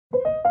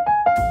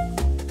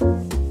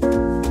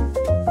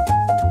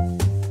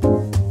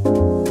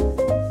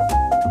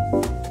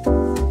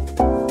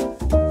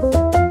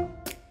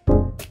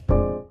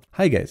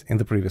Hi guys, in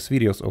the previous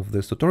videos of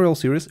this tutorial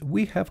series,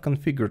 we have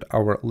configured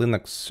our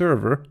Linux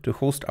server to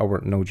host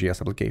our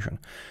Node.js application.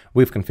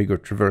 We've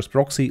configured reverse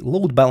proxy,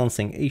 load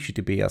balancing,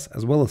 HTTPS,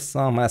 as well as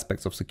some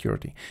aspects of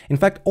security. In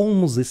fact,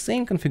 almost the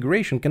same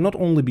configuration can not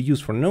only be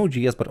used for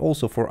Node.js, but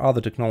also for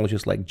other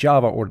technologies like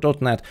Java or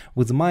 .NET,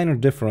 with the minor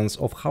difference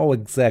of how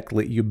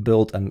exactly you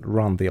build and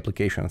run the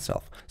application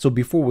itself. So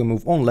before we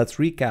move on, let's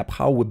recap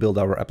how we build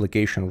our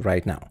application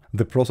right now.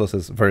 The process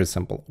is very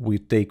simple. We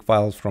take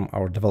files from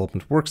our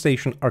development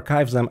workstation, archive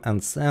them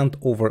and send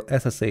over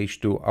SSH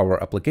to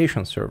our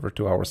application server,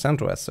 to our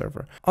CentOS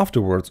server.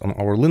 Afterwards, on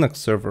our Linux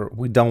server,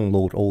 we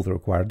download all the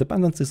required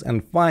dependencies,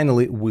 and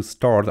finally we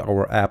start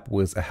our app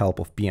with the help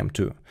of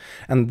PM2.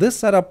 And this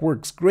setup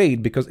works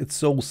great because it's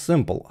so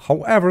simple.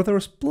 However,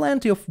 there's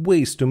plenty of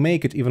ways to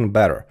make it even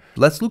better.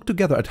 Let's look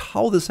together at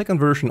how the second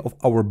version of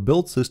our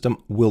build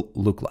system will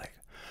look like.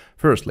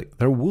 Firstly,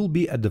 there will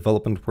be a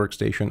development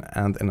workstation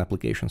and an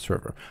application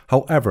server.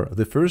 However,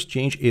 the first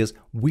change is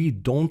we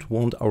don't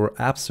want our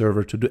app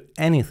server to do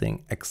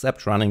anything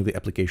except running the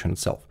application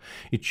itself.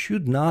 It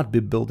should not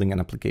be building an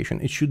application.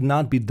 It should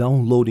not be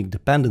downloading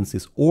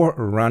dependencies or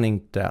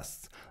running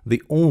tests.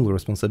 The only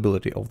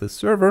responsibility of this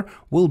server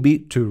will be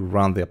to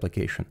run the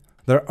application.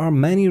 There are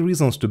many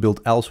reasons to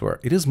build elsewhere.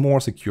 It is more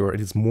secure, it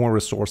is more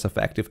resource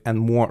effective and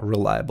more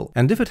reliable.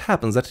 And if it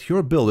happens that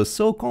your build is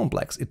so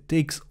complex, it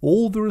takes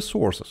all the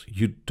resources,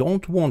 you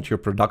don't want your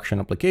production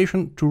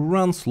application to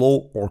run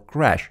slow or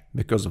crash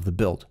because of the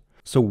build.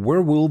 So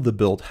where will the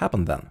build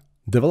happen then?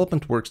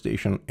 Development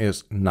workstation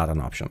is not an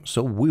option,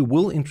 so we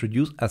will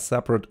introduce a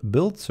separate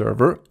build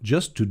server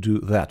just to do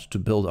that, to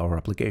build our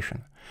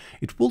application.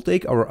 It will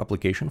take our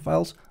application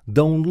files,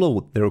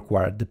 download the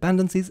required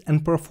dependencies,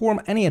 and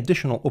perform any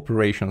additional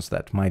operations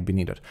that might be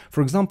needed.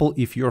 For example,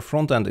 if your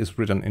frontend is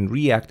written in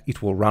React,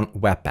 it will run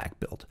Webpack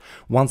build.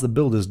 Once the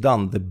build is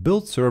done, the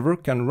build server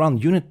can run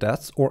unit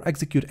tests or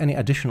execute any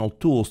additional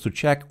tools to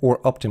check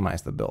or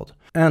optimize the build.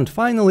 And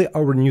finally,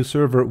 our new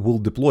server will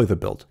deploy the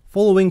build,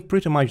 following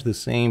pretty much the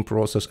same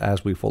process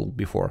as we followed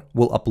before.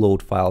 We'll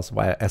upload files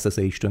via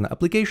SSH to an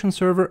application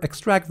server,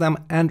 extract them,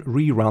 and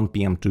rerun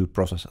PM2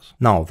 processes.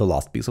 Now, the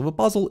last piece of the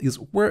puzzle is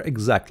where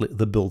exactly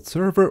the build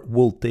server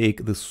will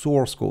take the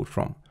source code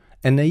from.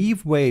 A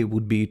naive way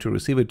would be to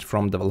receive it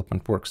from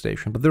development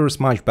workstation, but there is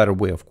a much better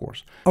way, of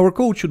course. Our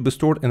code should be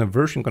stored in a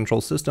version control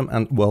system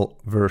and, well,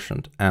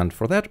 versioned, and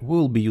for that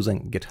we'll be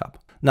using GitHub.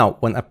 Now,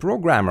 when a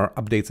programmer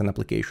updates an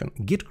application,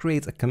 Git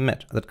creates a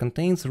commit that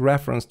contains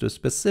reference to a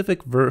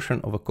specific version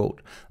of a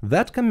code.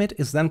 That commit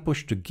is then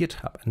pushed to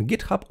GitHub, and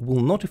GitHub will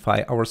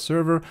notify our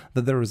server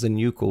that there is a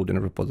new code in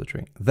a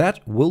repository. That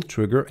will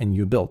trigger a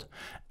new build.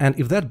 And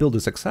if that build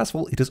is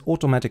successful, it is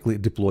automatically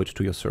deployed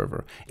to your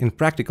server. In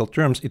practical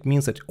terms, it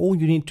means that all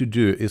you need to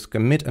do is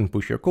commit and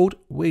push your code,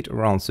 wait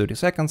around 30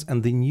 seconds,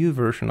 and the new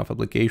version of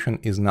application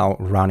is now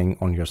running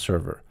on your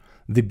server.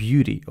 The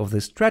beauty of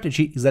this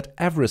strategy is that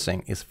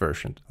everything is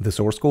versioned. The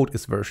source code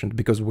is versioned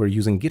because we're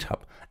using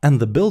GitHub,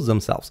 and the builds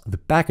themselves, the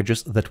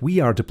packages that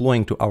we are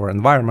deploying to our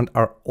environment,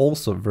 are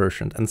also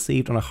versioned and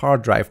saved on a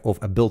hard drive of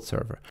a build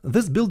server.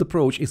 This build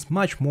approach is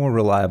much more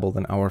reliable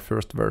than our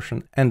first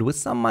version, and with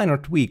some minor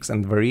tweaks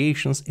and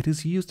variations, it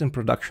is used in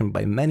production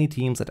by many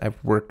teams that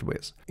I've worked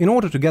with. In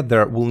order to get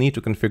there, we'll need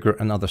to configure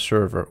another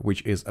server,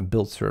 which is a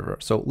build server.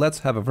 So let's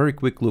have a very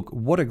quick look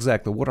what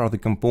are the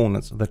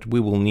components that we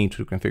will need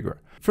to configure.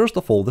 First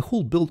of all, the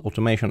whole build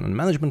automation and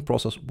management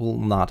process will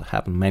not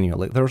happen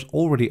manually. There's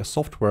already a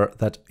software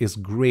that is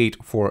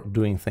great for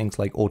doing things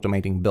like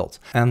automating builds,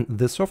 and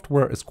the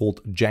software is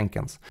called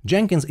Jenkins.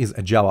 Jenkins is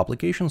a Java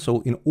application,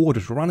 so in order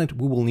to run it,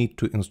 we will need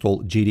to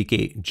install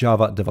JDK,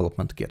 Java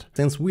Development Kit.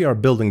 Since we are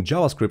building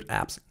JavaScript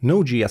apps,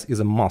 Node.js is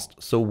a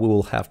must, so we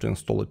will have to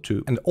install it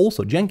too. And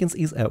also, Jenkins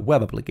is a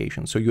web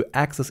application, so you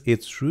access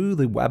it through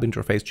the web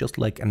interface just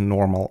like a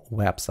normal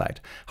website.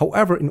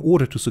 However, in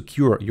order to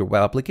secure your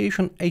web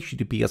application,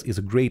 HTTPS is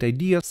a great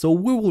idea, so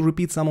we will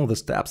repeat some of the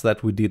steps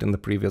that we did in the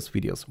previous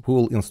videos. We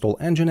will install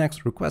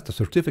Nginx, request a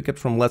certificate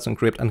from Let's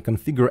Encrypt, and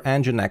configure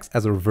Nginx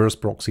as a reverse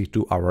proxy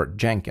to our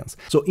Jenkins.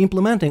 So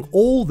implementing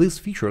all these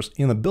features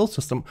in a build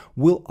system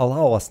will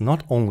allow us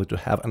not only to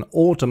have an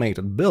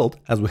automated build,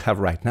 as we have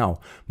right now,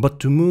 but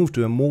to move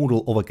to a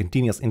model of a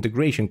continuous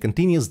integration,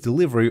 continuous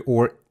delivery,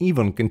 or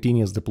even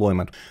continuous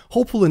deployment.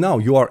 Hopefully now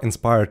you are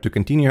inspired to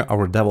continue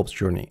our DevOps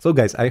journey. So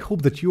guys, I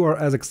hope that you are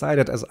as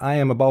excited as I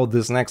am about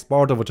this next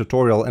part of a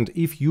tutorial, and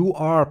if you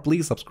are,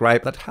 please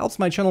subscribe. That helps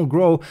my channel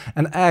grow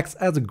and acts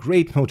as a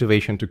great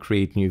motivation to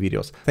create new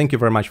videos. Thank you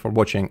very much for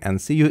watching, and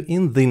see you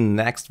in the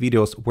next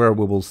videos where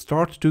we will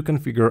start to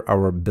configure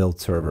our build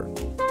server.